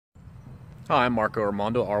Hi, I'm Marco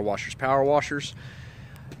Armando, R Washers Power Washers.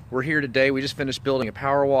 We're here today. We just finished building a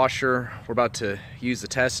power washer. We're about to use the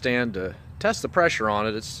test stand to test the pressure on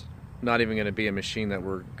it. It's not even going to be a machine that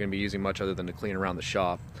we're going to be using much other than to clean around the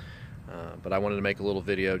shop. But I wanted to make a little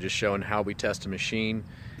video just showing how we test a machine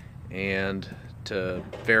and to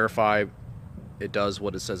verify it does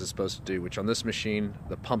what it says it's supposed to do, which on this machine,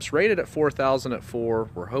 the pump's rated at 4,000 at 4.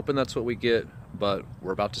 We're hoping that's what we get, but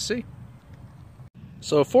we're about to see.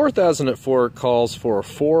 So 4,000 at 4 calls for a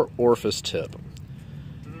 4 orifice tip.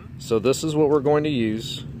 So this is what we're going to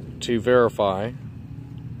use to verify.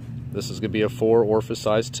 This is going to be a 4 orifice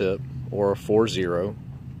size tip, or a 4-0,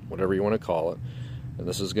 whatever you want to call it. And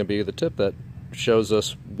this is going to be the tip that shows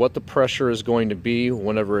us what the pressure is going to be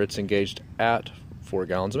whenever it's engaged at 4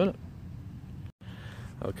 gallons a minute.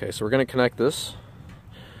 Okay, so we're going to connect this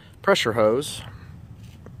pressure hose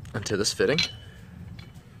into this fitting.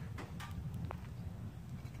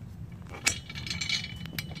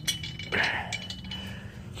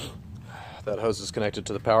 That hose is connected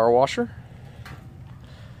to the power washer.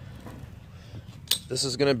 This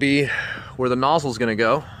is going to be where the nozzle is going to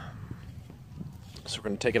go. So we're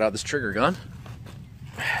going to take it out of this trigger gun.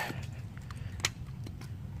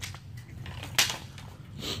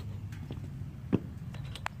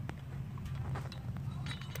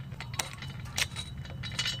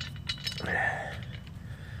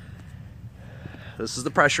 This is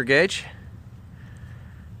the pressure gauge.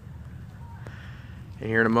 And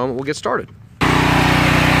here in a moment we'll get started.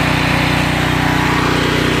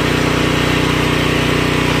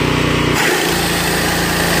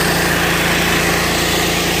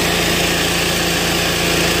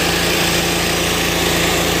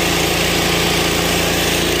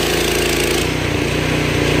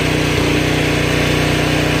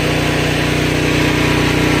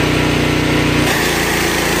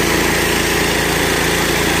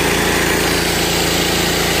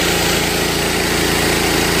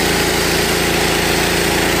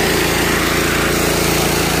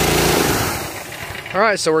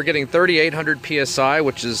 Alright, so we're getting 3,800 PSI,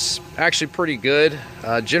 which is actually pretty good.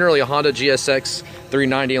 Generally a Honda GSX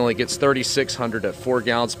 390 only gets 3,600 at 4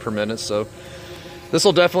 gallons per minute, so this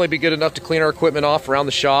will definitely be good enough to clean our equipment off around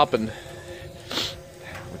the shop, and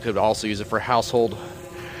we could also use it for household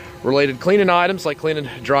related cleaning items like cleaning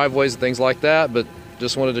driveways and things like that, but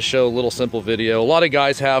just wanted to show a little simple video. A lot of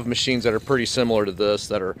guys have machines that are pretty similar to this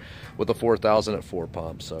that are with a 4,000 at 4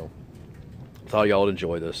 pump, so thought y'all would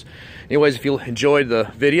enjoy this. Anyways, if you enjoyed the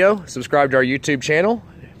video, subscribe to our YouTube channel.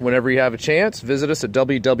 Whenever you have a chance, visit us at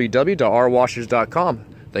www.rwashers.com.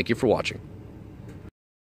 Thank you for watching.